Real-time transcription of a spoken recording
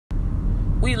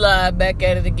We live back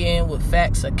at it again with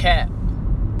Facts or Cap.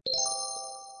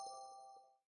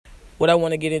 What I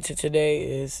want to get into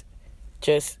today is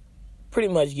just pretty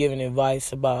much giving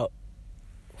advice about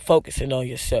focusing on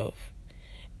yourself.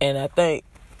 And I think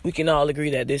we can all agree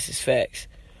that this is facts.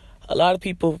 A lot of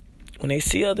people, when they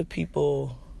see other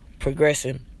people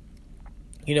progressing,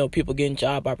 people getting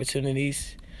job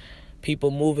opportunities,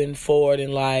 people moving forward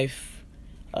in life,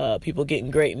 people getting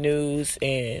great news,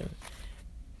 and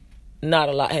not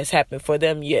a lot has happened for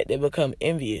them yet, they become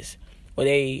envious or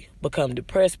they become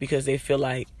depressed because they feel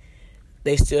like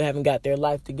they still haven't got their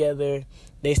life together.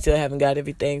 They still haven't got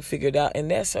everything figured out.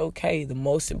 And that's okay. The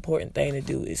most important thing to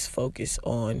do is focus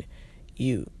on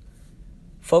you.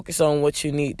 Focus on what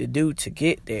you need to do to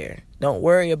get there. Don't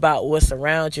worry about what's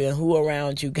around you and who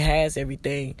around you has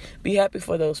everything. Be happy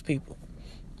for those people.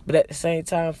 But at the same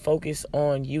time, focus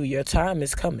on you. Your time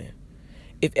is coming.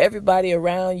 If everybody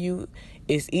around you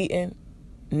is eating,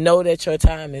 know that your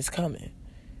time is coming.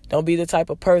 Don't be the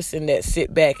type of person that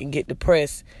sit back and get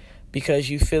depressed because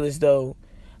you feel as though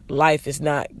life is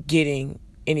not getting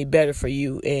any better for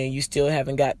you and you still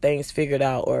haven't got things figured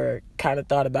out or kind of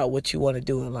thought about what you want to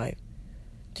do in life.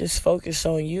 Just focus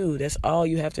on you. That's all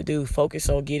you have to do. Focus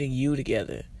on getting you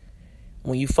together.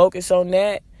 When you focus on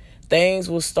that, things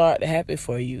will start to happen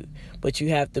for you. But you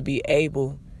have to be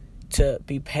able to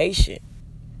be patient.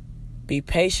 Be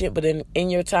patient, but in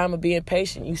your time of being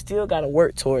patient, you still got to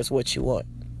work towards what you want.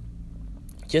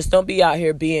 Just don't be out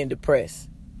here being depressed.